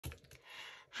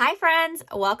Hi friends,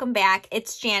 welcome back.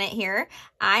 It's Janet here.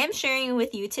 I am sharing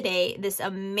with you today this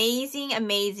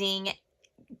amazing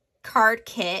card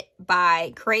kit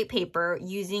by Create Paper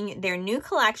using their new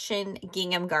collection,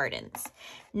 Gingham Gardens.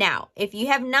 Now, if you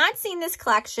have not seen this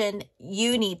collection,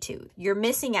 you need to. You're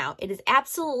missing out. It is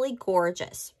absolutely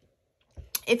gorgeous.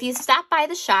 If you stopped by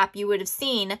the shop, you would have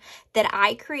seen that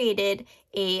I created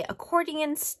a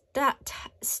accordion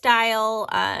style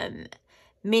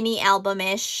mini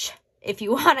album-ish, if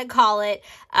you want to call it,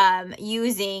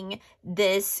 using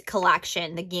this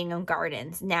collection, the Gingham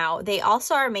Gardens. Now, they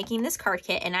also are making this card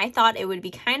kit, and I thought it would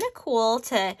be kind of cool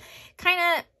to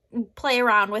kind of play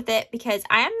around with it because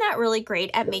I am not really great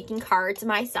at making cards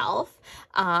myself.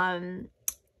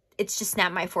 It's just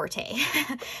not my forte.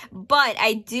 But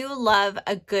I do love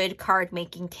a good card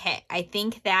making kit. I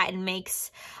think that it makes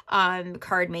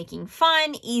card making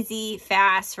fun, easy,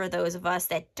 fast for those of us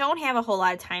that don't have a whole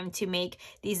lot of time to make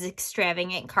these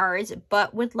extravagant cards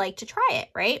but would like to try it,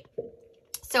 right?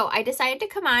 So I decided to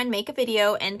come on, make a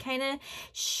video, and kind of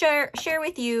share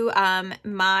with you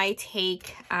my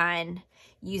take on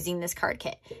using this card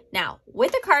kit. Now,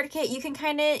 with the card kit, you can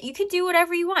do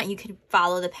whatever you want. You can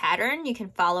follow the pattern, you can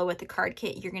follow what the card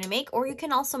kit you're going to make, or you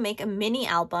can also make a mini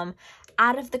album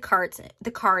out of the cards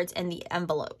and the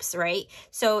envelopes, right?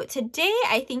 So today,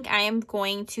 I think I am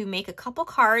going to make a couple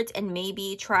cards and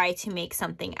maybe try to make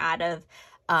something out of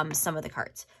some of the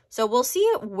cards. So we'll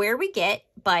see where we get,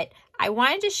 but I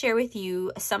wanted to share with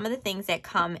you some of the things that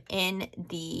come in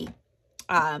the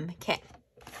kit.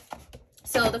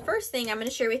 So the first thing I'm going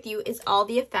to share with you is all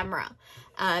the ephemera.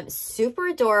 Super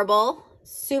adorable,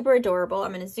 super adorable.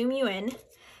 I'm going to zoom you in.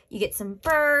 You get some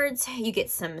birds, you get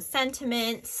some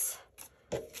sentiments,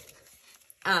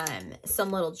 some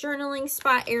little journaling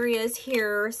spot areas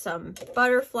here, some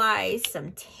butterflies,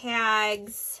 some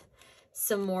tags,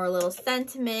 some more little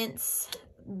sentiments,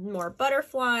 more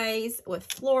butterflies with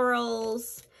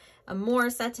florals, more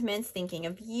sentiments, thinking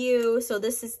of you. So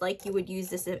this is like, you would use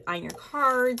this on your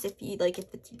cards if you like, if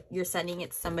you're sending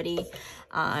it to somebody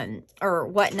or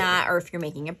whatnot, or if you're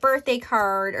making a birthday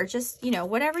card, or just, you know,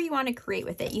 whatever you want to create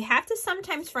with it. You have to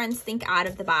sometimes, friends, think out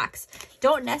of the box.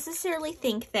 Don't necessarily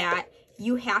think that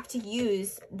you have to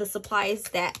use the supplies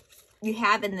that you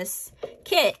have in this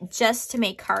kit just to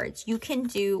make cards. You can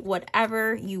do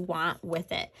whatever you want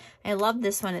with it. I love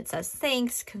this one. It says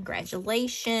thanks,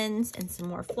 congratulations, and some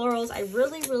more florals. I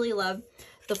really love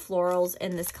the florals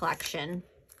in this collection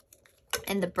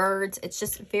and the birds. It's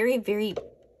just very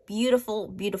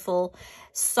beautiful,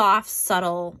 soft,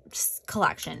 subtle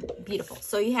collection. Beautiful.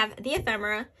 So you have the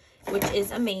ephemera, which is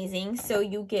amazing. So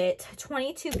you get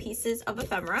 22 pieces of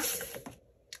ephemera.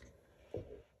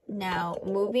 Now,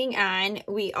 moving on,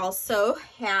 we also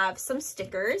have some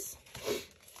stickers.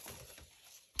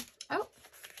 Oh,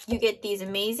 you get these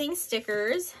amazing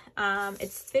stickers.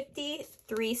 It's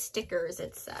 53 stickers,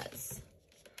 it says.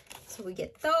 So we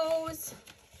get those.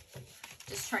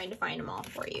 Just trying to find them all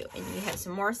for you. And you have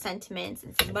some more sentiments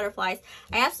and some butterflies.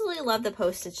 I absolutely love the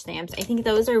postage stamps. I think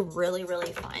those are really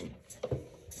fun.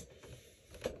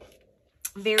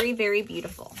 Very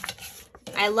beautiful.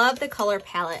 I love the color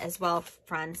palette as well,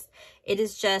 friends. It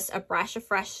is just a breath of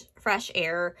fresh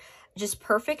air, just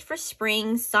perfect for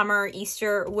spring, summer,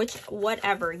 Easter,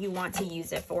 whatever you want to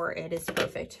use it for, it is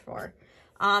perfect for.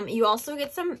 You also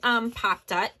get some pop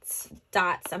dots.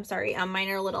 Mine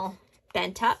are a little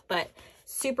bent up, but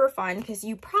super fun because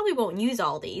you probably won't use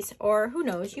all these, or who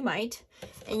knows, you might.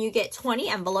 And you get 20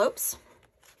 envelopes.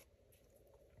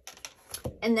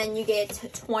 And then you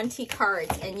get 20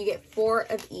 cards, and you get 4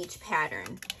 of each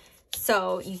pattern.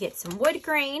 So you get some wood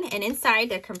grain, and inside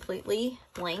they're completely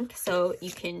blank, so you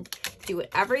can do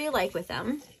whatever you like with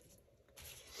them.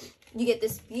 You get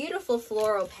this beautiful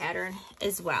floral pattern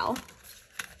as well.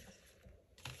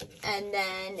 And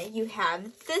then you have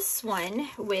this one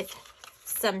with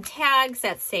some tags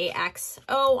that say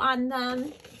XO on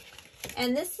them.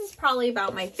 And this is probably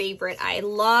about my favorite. I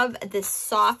love this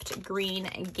soft green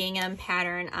gingham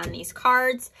pattern on these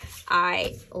cards.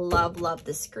 I love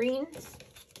this green.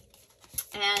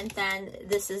 And then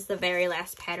this is the very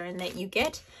last pattern that you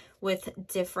get with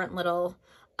different little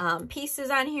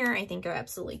pieces on here. I think are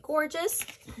absolutely gorgeous.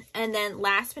 And then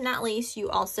last but not least,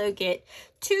 you also get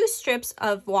 2 strips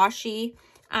of washi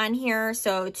on here.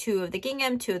 So 2 of the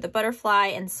gingham, 2 of the butterfly,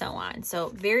 and so on. So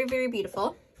very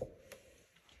beautiful.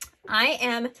 I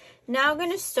am now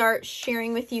going to start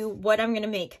sharing with you what I'm going to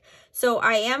make. So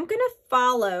I am going to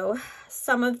follow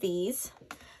some of these.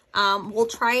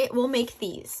 We'll make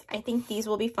these. I think these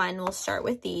will be fun. We'll start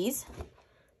with these.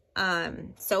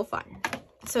 So fun.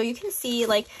 So you can see,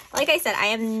 like I said, I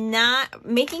am not,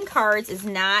 making cards is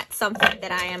not something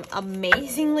that I am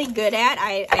amazingly good at.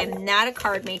 I am not a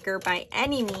card maker by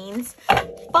any means,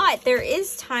 but there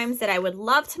is times that I would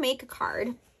love to make a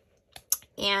card.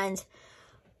 And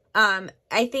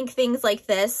I think things like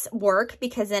this work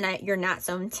because then you're not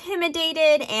so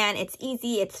intimidated, and it's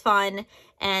easy, it's fun,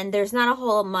 and there's not a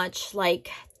whole much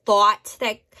like thought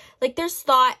that, like, there's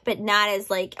thought, but not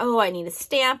as like, oh, I need a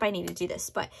stamp, I need to do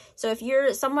this. But so if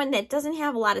you're someone that doesn't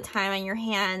have a lot of time on your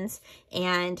hands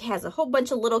and has a whole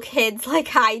bunch of little kids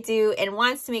like I do and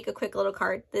wants to make a quick little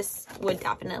card, this would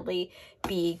definitely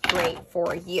be great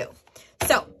for you.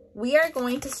 So we are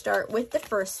going to start with the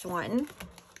first one,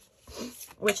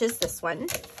 which is this one.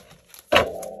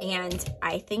 And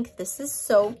I think this is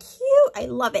so cute. I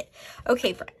love it.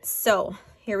 Okay, friends, so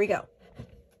here we go.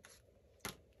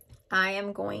 I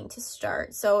am going to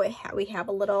start. So we have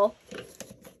a little,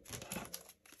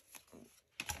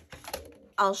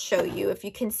 I'll show you if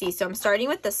you can see. So I'm starting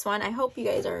with this one. I hope you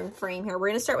guys are in frame here. We're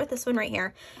going to start with this one right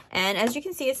here. And as you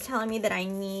can see, it's telling me that I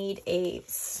need a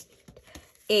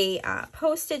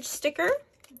postage sticker.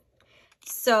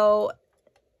 So,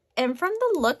 and from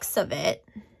the looks of it,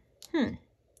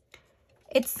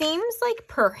 it seems like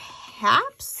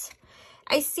perhaps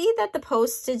I see that the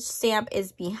postage stamp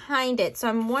is behind it, so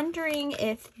I'm wondering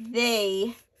if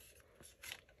they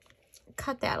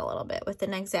cut that a little bit with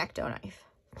an X-Acto knife.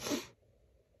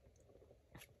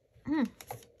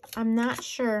 I'm not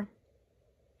sure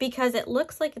because it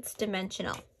looks like it's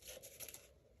dimensional.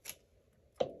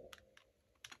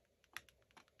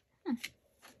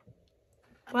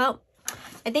 Well,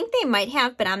 I think they might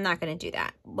have, but I'm not going to do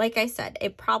that. Like I said,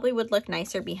 it probably would look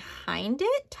nicer behind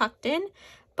it, tucked in.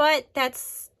 But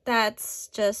that's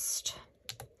just,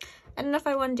 I don't know if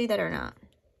I want to do that or not.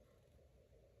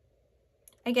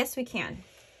 I guess we can.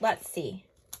 Let's see.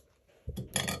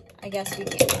 I guess we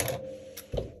can.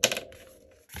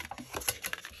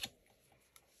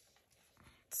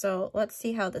 So let's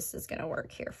see how this is going to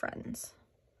work here, friends.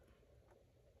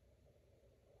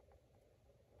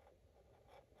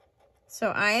 So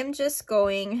I am just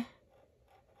going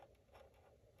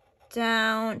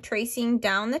down, tracing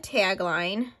down the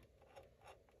tagline,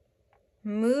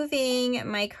 moving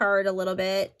my card a little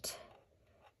bit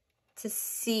to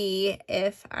see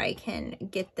if I can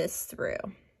get this through.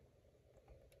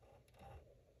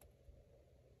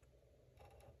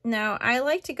 Now, I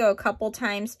like to go a couple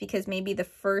times because maybe the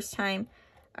first time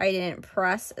I didn't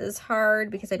press as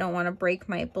hard because I don't want to break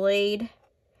my blade.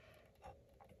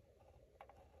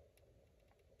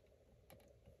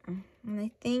 And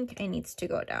I think it needs to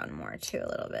go down more too a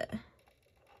little bit.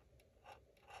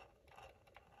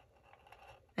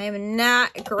 I am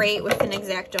not great with an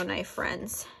X-Acto knife,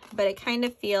 friends, but I kind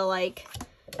of feel like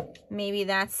maybe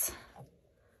that's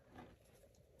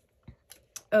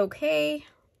okay.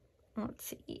 Let's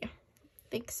see. I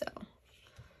think so.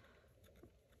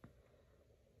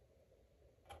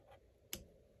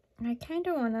 I kind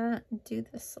of want to do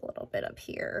this a little bit up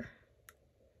here.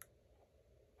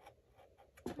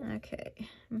 Okay.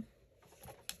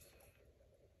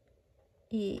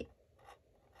 It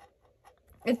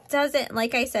doesn't,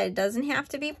 like I said, it doesn't have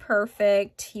to be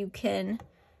perfect. You can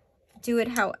do it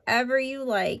however you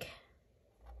like.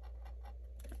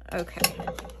 Okay.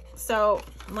 So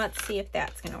let's see if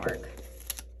that's going to work.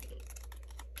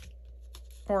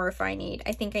 Or if I need,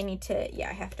 I think I need to, yeah,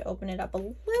 I have to open it up a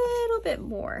little bit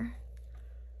more.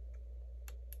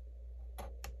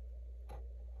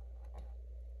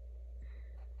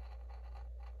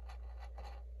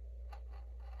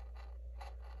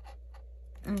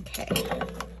 Okay.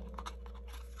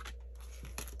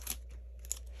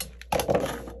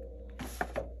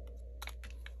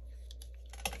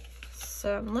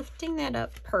 So I'm lifting that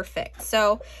up. Perfect.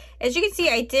 So as you can see,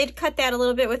 I did cut that a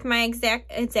little bit with my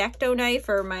X-Acto knife,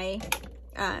 or my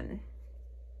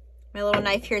my little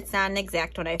knife here. It's not an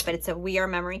X-Acto knife, but it's a We Are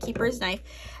Memory Keepers knife.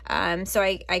 So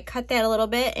I cut that a little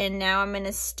bit, and now I'm going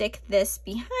to stick this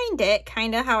behind it,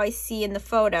 kind of how I see in the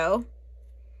photo,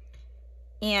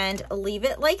 and leave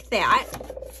it like that.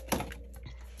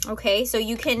 Okay, so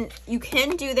you can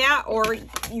do that, or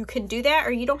you can do that,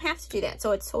 or you don't have to do that.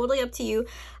 So it's totally up to you.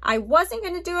 I wasn't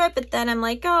going to do it, but then I'm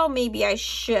like, oh, maybe I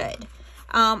should.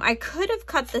 I could have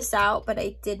cut this out, but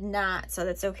I did not, so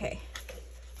that's okay.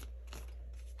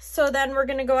 So then we're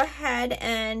going to go ahead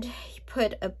and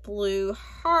put a blue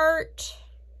heart.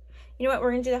 You know what?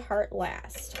 We're going to do the heart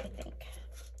last, I think,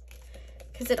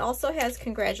 because it also has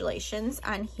congratulations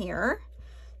on here.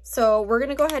 So we're going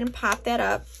to go ahead and pop that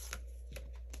up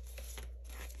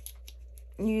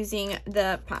using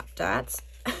the pop dots.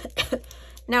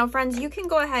 Now, friends, you can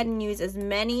go ahead and use as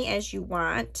many as you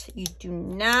want. You do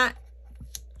not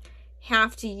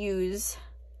have to use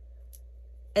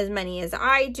as many as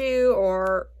I do,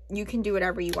 or you can do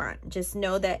whatever you want. Just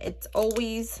know that it's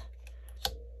always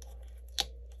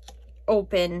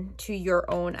open to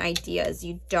your own ideas.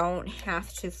 You don't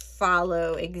have to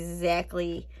follow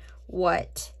exactly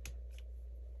what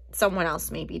someone else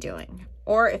may be doing.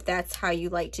 Or if that's how you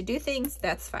like to do things,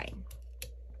 that's fine.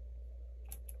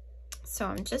 So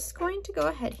I'm just going to go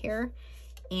ahead here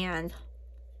and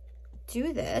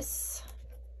do this.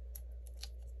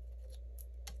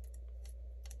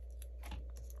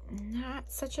 Not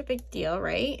such a big deal,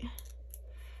 right?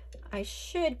 I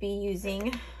should be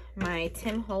using my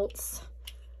Tim Holtz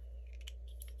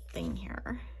thing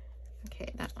here.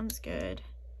 Okay, that one's good.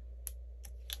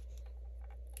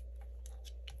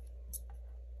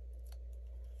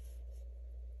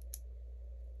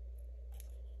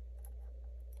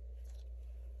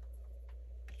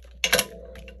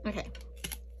 Okay,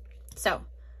 so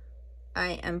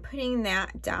I am putting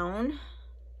that down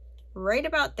right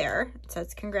about there. It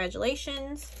says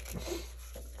congratulations.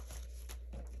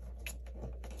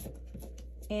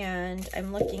 And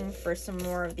I'm looking for some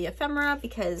more of the ephemera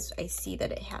because I see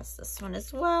that it has this one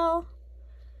as well.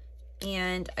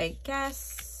 And I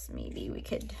guess maybe we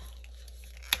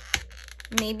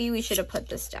should have put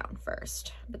this down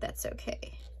first, but that's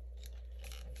okay.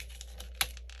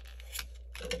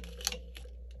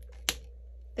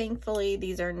 Thankfully,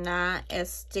 these are not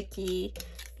as sticky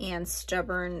and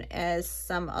stubborn as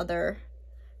some other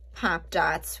pop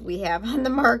dots we have on the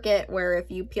market, where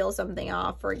if you peel something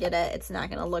off, forget it, it's not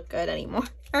going to look good anymore.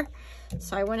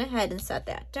 So I went ahead and set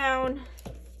that down.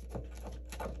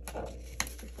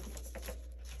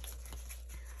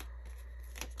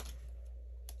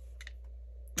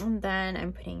 And then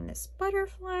I'm putting this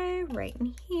butterfly right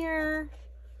in here.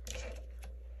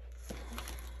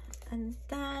 And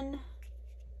then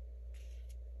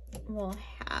we'll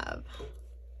have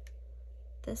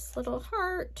this little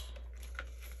heart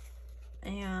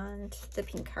and the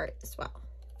pink heart as well.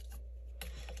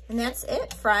 And that's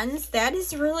it, friends. That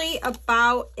is really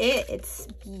about it. It's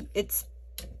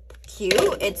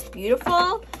cute. It's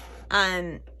beautiful.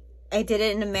 I did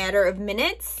it in a matter of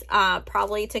minutes.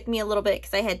 Probably took me a little bit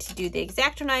because I had to do the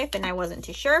X-Acto knife and I wasn't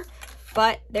too sure.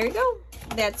 But there you go.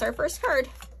 That's our first card.